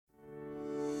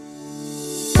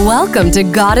Welcome to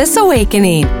Goddess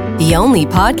Awakening, the only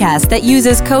podcast that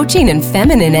uses coaching and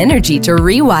feminine energy to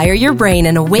rewire your brain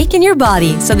and awaken your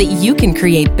body so that you can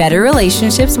create better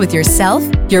relationships with yourself,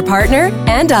 your partner,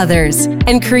 and others,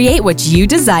 and create what you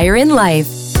desire in life.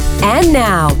 And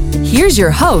now, here's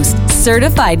your host,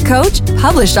 certified coach,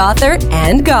 published author,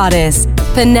 and goddess,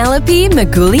 Penelope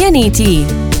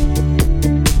Magulianiti.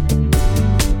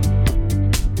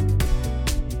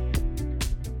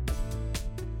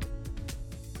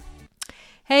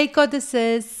 Hey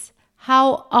goddesses,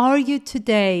 how are you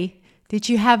today? Did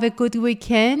you have a good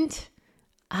weekend?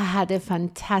 I had a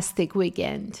fantastic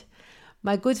weekend.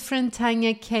 My good friend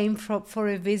Tanya came for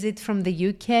a visit from the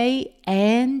UK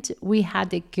and we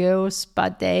had a girls' spa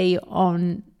day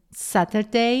on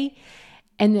Saturday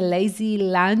and a lazy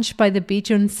lunch by the beach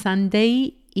on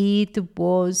Sunday. It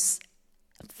was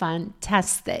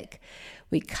fantastic.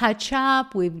 We catch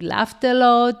up, we've laughed a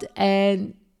lot,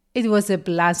 and it was a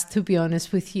blast, to be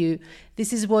honest with you.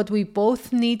 This is what we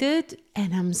both needed,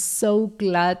 and I'm so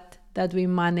glad that we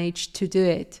managed to do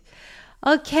it.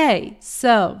 Okay,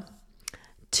 so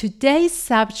today's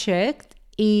subject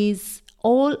is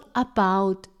all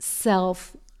about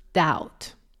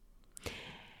self-doubt.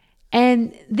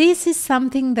 And this is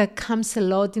something that comes a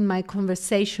lot in my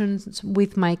conversations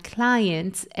with my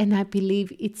clients, and I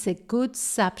believe it's a good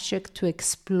subject to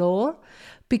explore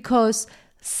because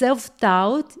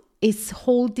self-doubt is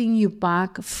holding you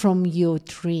back from your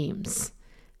dreams.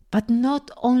 But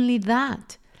not only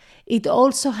that, it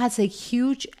also has a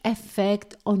huge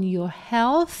effect on your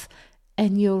health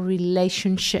and your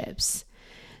relationships.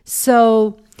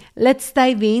 So let's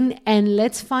dive in and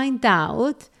let's find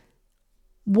out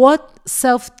what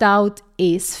self-doubt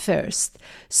is first.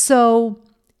 So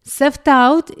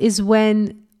self-doubt is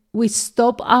when we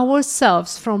stop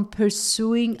ourselves from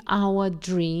pursuing our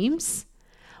dreams,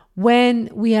 when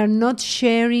we are not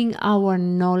sharing our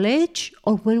knowledge,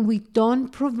 or when we don't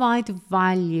provide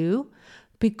value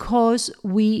because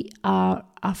we are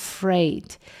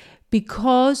afraid,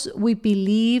 because we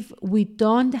believe we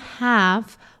don't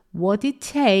have what it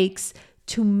takes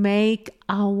to make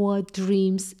our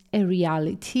dreams a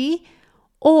reality,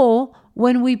 or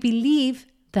when we believe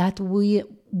that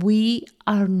we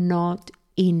are not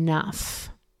enough.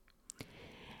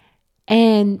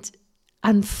 And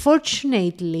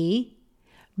unfortunately,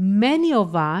 many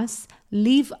of us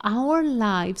live our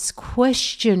lives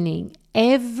questioning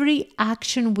every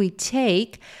action we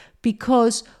take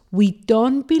because we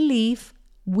don't believe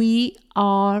we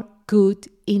are good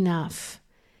enough.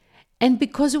 And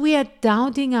because we are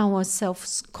doubting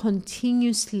ourselves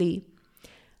continuously,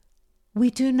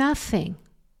 we do nothing.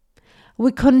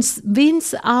 We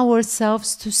convince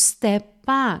ourselves to step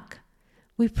back.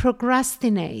 We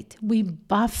procrastinate, we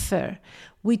buffer,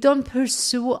 we don't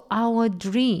pursue our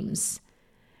dreams.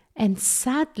 And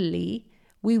sadly,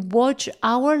 we watch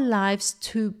our lives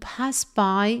to pass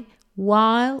by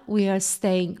while we are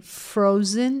staying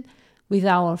frozen with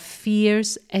our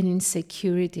fears and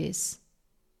insecurities.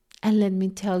 And let me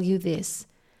tell you this,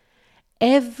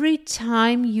 every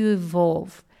time you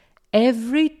evolve,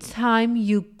 every time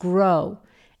you grow,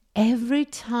 every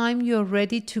time you're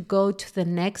ready to go to the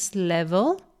next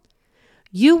level,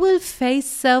 you will face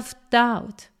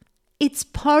self-doubt. It's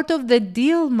part of the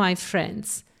deal, my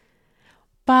friends.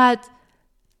 But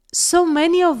so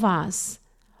many of us,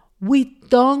 we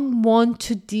don't want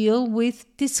to deal with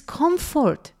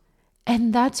discomfort.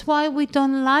 And that's why we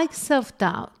don't like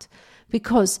self-doubt.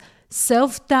 Because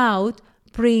self-doubt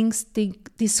brings the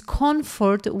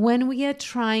discomfort when we are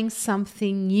trying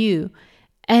something new.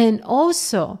 And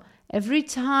also, every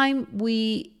time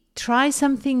we try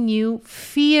something new,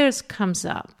 fears comes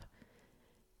up.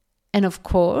 And of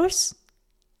course,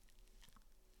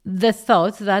 the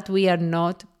thought that we are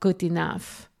not good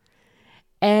enough.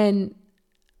 And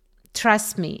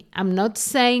trust me, I'm not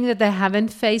saying that I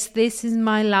haven't faced this in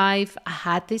my life. I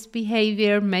had this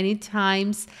behavior many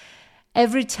times.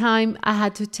 Every time I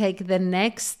had to take the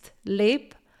next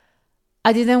leap,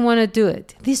 I didn't want to do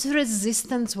it. This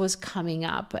resistance was coming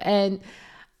up, and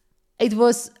it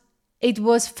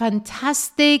was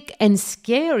fantastic and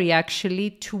scary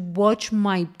actually to watch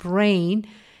my brain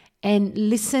and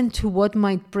listen to what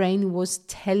my brain was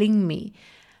telling me.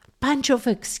 Bunch of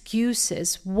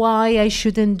excuses why I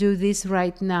shouldn't do this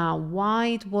right now, why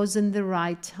it wasn't the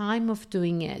right time of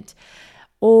doing it,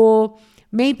 or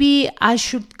maybe I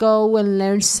should go and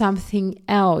learn something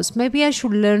else. Maybe I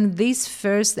should learn this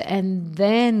first and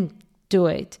then do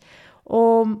it.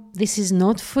 Or this is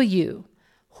not for you.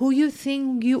 Who you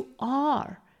think you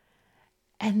are.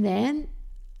 And then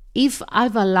if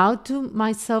I've allowed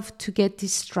myself to get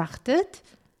distracted,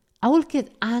 I will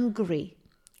get angry.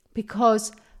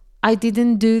 because I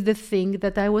didn't do the thing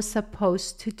that I was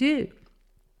supposed to do.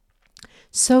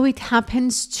 So it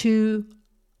happens to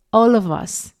all of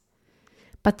us.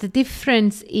 But the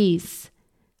difference is,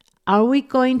 are we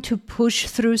going to push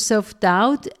through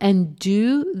self-doubt and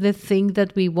do the thing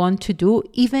that we want to do,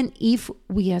 even if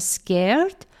we are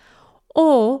scared?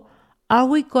 Or are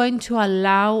we going to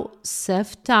allow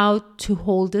self-doubt to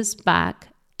hold us back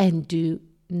and do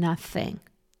nothing?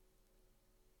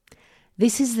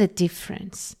 This is the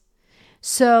difference.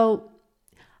 So,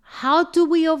 how do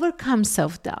we overcome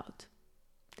self-doubt?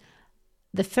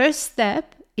 The first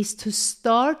step is to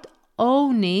start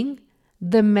owning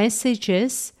the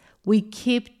messages we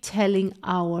keep telling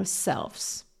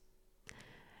ourselves.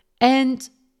 And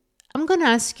I'm going to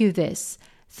ask you this.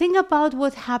 Think about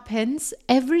what happens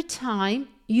every time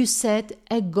you set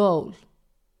a goal.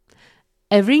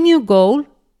 Every new goal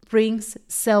brings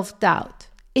self-doubt.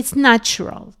 It's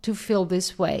natural to feel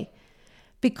this way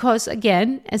because,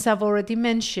 again, as I've already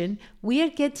mentioned, we are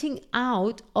getting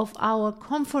out of our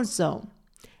comfort zone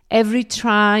every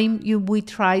time we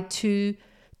try to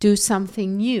do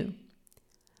something new.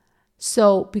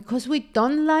 So, because we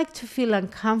don't like to feel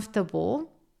uncomfortable,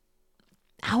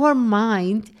 our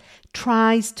mind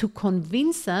tries to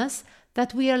convince us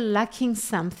that we are lacking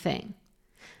something.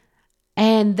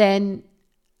 And then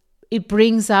it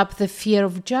brings up the fear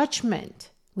of judgment.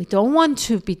 We don't want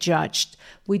to be judged.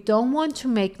 We don't want to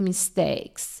make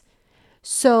mistakes.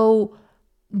 So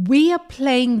we are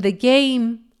playing the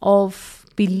game of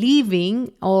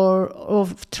believing or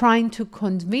of trying to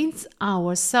convince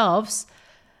ourselves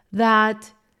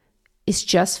that it's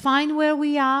just fine where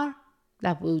we are,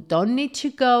 that we don't need to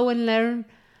go and learn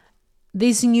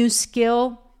this new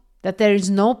skill, that there is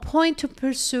no point to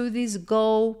pursue this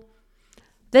goal.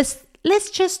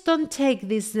 Let's just don't take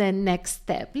this the next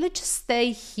step. Let's just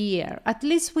stay here. At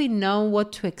least we know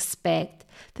what to expect.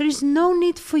 There is no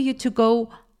need for you to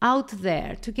go out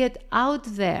there, to get out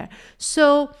there.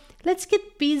 So let's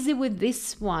get busy with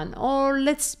this one, or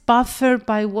let's buffer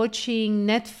by watching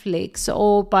Netflix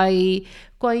or by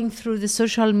going through the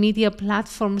social media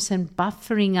platforms and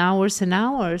buffering hours and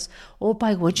hours, or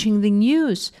by watching the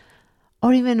news,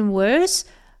 or even worse,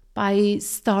 by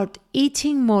start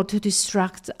eating more to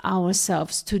distract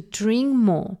ourselves, to drink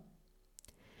more.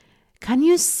 Can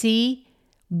you see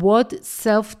what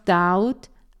self-doubt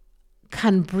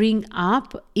can bring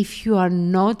up if you are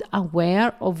not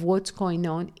aware of what's going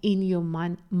on in your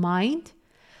mind?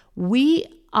 We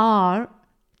are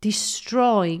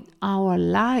destroying our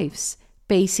lives,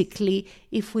 basically,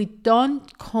 if we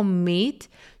don't commit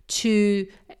to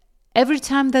every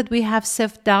time that we have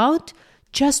self-doubt,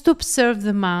 just observe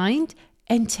the mind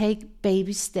and take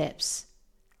baby steps.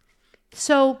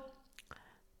 So,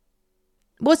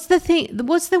 what's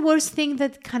the worst thing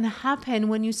that can happen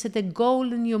when you set a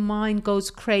goal and your mind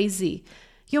goes crazy?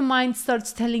 Your mind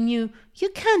starts telling you, you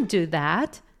can't do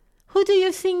that. Who do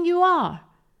you think you are?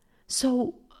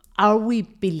 So, are we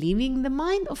believing the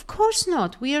mind? Of course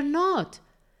not. We are not.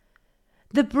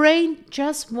 The brain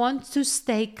just wants to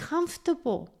stay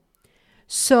comfortable.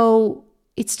 So,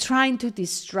 it's trying to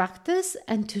distract us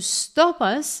and to stop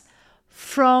us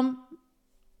from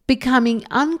becoming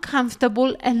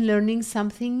uncomfortable and learning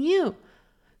something new.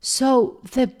 So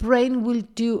the brain will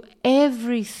do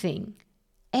everything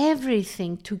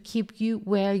to keep you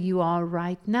where you are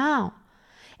right now.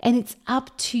 And it's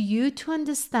up to you to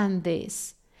understand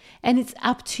this. And it's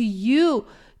up to you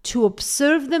to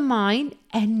observe the mind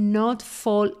and not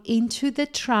fall into the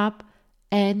trap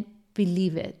and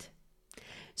believe it.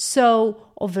 So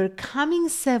overcoming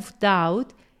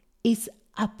self-doubt is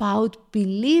about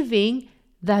believing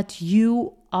that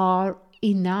you are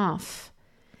enough.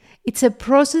 It's a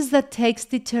process that takes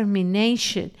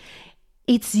determination.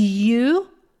 It's you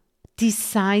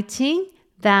deciding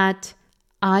that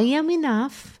I am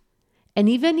enough, and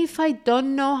even if I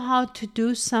don't know how to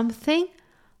do something,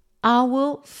 I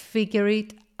will figure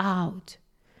it out.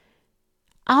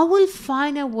 I will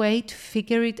find a way to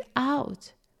figure it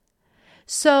out.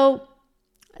 So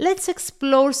let's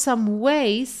explore some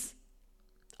ways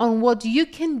on what you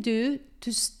can do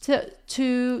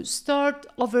to start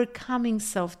overcoming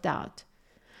self-doubt.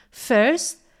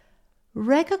 First,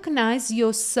 recognize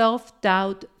your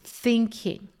self-doubt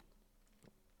thinking.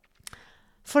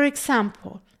 For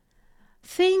example,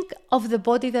 think of the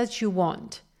body that you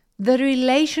want, the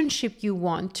relationship you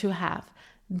want to have,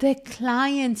 the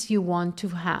clients you want to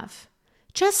have.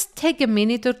 Just take a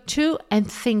minute or two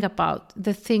and think about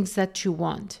the things that you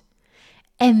want.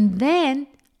 And then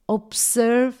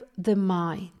observe the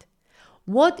mind.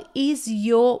 What is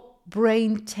your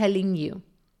brain telling you?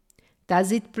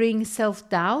 Does it bring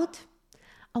self-doubt?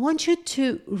 I want you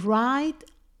to write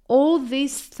all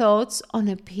these thoughts on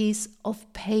a piece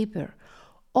of paper.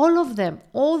 All of them,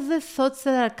 all the thoughts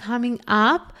that are coming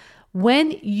up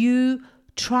when you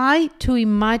try to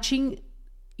imagine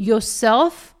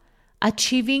yourself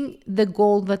achieving the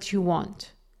goal that you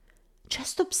want.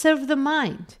 Just observe the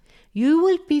mind. You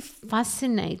will be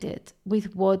fascinated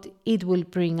with what it will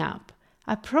bring up.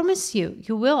 I promise you,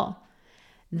 you will.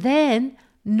 Then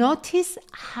notice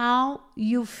how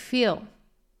you feel.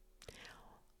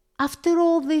 After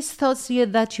all these thoughts here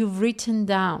that you've written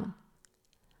down,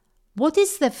 what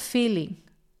is the feeling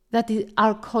that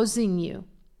are causing you?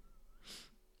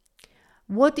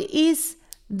 What is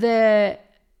the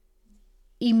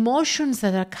emotions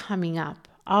that are coming up?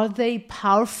 Are they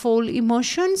powerful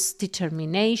emotions,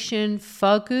 determination,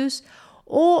 focus,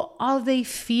 or are they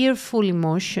fearful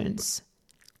emotions?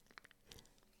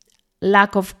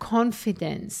 Lack of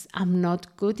confidence, I'm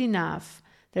not good enough,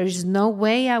 there is no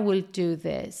way I will do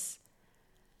this.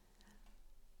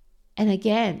 And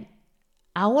again,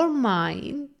 our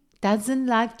mind doesn't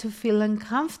like to feel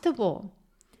uncomfortable.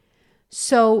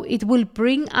 So it will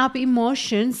bring up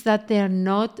emotions that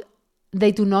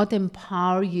they do not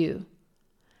empower you.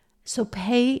 So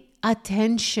pay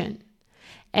attention.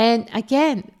 And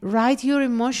again, write your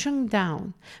emotion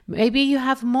down. Maybe you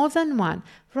have more than one.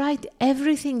 Write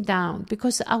everything down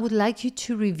because I would like you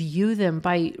to review them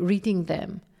by reading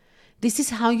them. This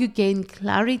is how you gain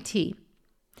clarity.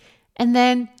 And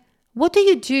then, what do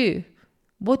you do?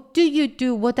 What do you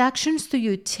do? What actions do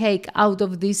you take out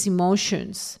of these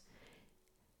emotions?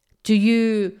 Do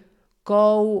you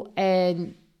go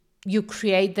and you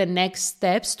create the next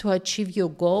steps to achieve your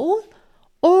goal?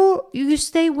 Or you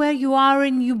stay where you are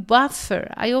and you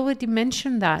buffer? I already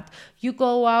mentioned that. You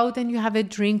go out and you have a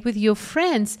drink with your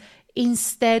friends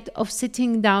instead of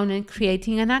sitting down and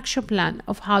creating an action plan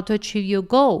of how to achieve your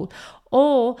goal.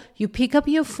 Or you pick up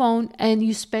your phone and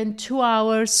you spend 2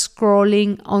 hours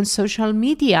scrolling on social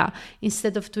media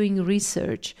instead of doing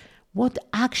research. What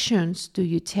actions do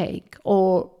you take?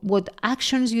 Or what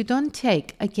actions you don't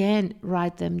take? Again,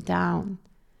 write them down.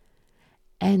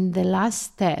 And the last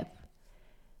step,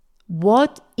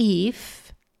 what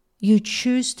if you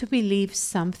choose to believe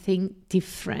something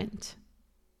different?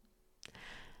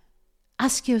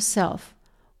 Ask yourself,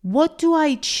 what do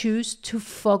I choose to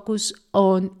focus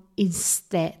on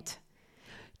instead?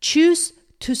 Choose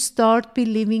to start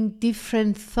believing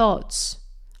different thoughts.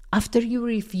 After you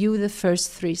review the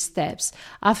first 3 steps,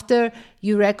 after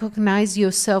you recognize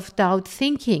your self-doubt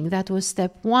thinking, that was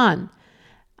step 1.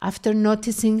 After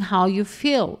noticing how you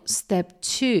feel, step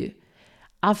 2.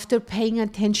 After paying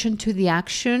attention to the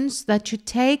actions that you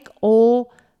take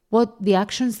or what the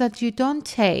actions that you don't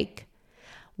take.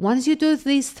 Once you do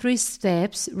these 3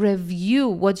 steps, review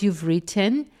what you've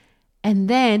written and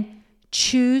then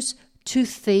choose to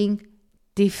think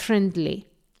differently.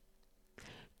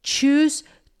 Choose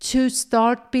to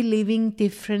start believing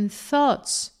different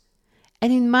thoughts.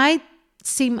 And it might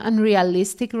seem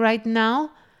unrealistic right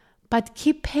now, but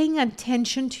keep paying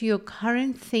attention to your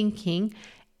current thinking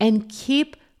and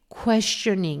keep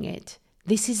questioning it.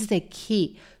 This is the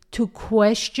key, to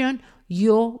question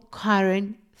your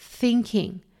current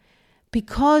thinking.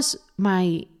 Because,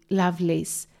 my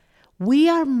lovelies, we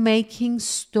are making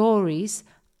stories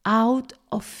out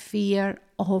of fear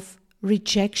of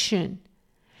rejection.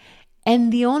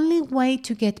 And the only way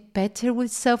to get better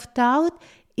with self-doubt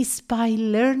is by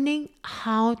learning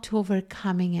how to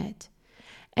overcoming it.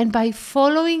 And by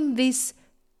following these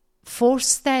 4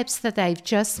 steps that I've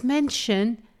just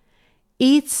mentioned,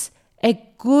 it's a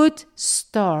good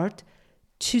start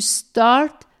to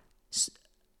stop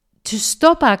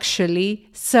actually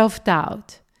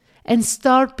self-doubt and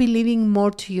start believing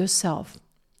more to yourself.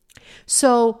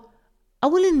 So I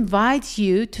will invite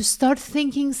you to start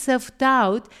thinking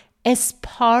self-doubt as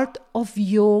part of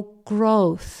your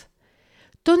growth.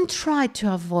 Don't try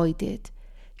to avoid it.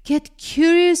 Get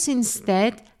curious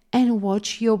instead and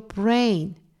watch your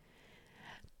brain.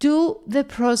 Do the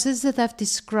process that I've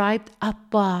described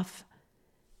above.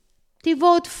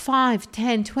 Devote 5,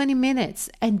 10, 20 minutes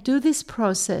and do this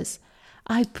process.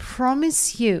 I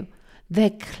promise you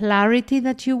the clarity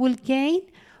that you will gain,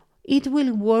 it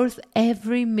will worth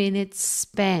every minute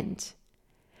spent.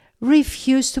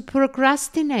 Refuse to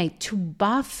procrastinate, to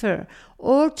buffer,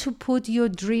 or to put your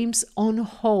dreams on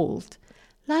hold.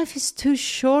 Life is too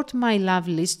short, my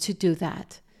lovelies, to do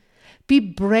that. Be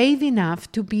brave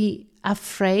enough to be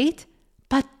afraid,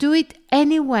 but do it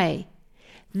anyway.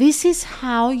 This is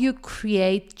how you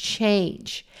create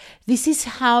change. This is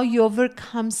how you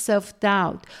overcome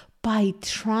self-doubt, by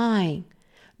trying,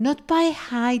 not by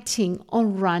hiding or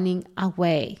running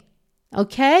away.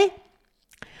 Okay?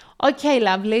 Okay,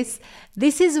 lovelies.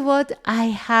 This is what I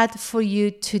had for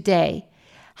you today.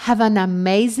 Have an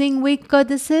amazing week,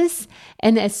 goddesses.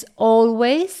 And as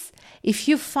always, if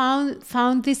you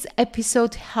found this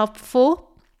episode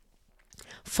helpful,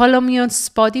 follow me on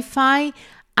Spotify,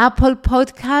 Apple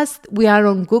Podcast. We are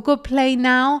on Google Play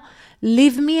now.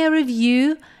 Leave me a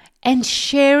review and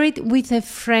share it with a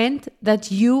friend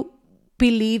that you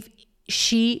believe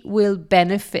she will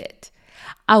benefit.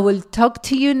 I will talk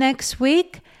to you next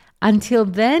week. Until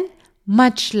then,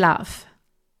 much love.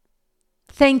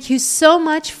 Thank you so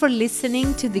much for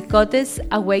listening to the Goddess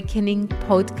Awakening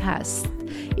podcast.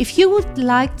 If you would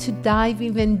like to dive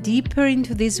even deeper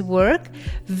into this work,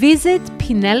 visit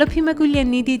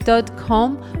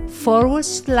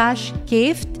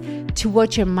penelopemagulianidi.com/gift to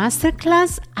watch a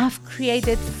masterclass I've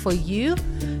created for you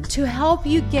to help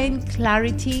you gain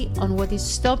clarity on what is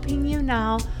stopping you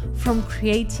now from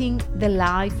creating the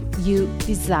life you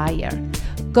desire.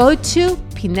 Go to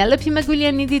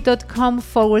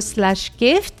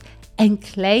penelopemagulianidi.com/gift and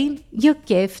claim your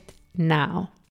gift now.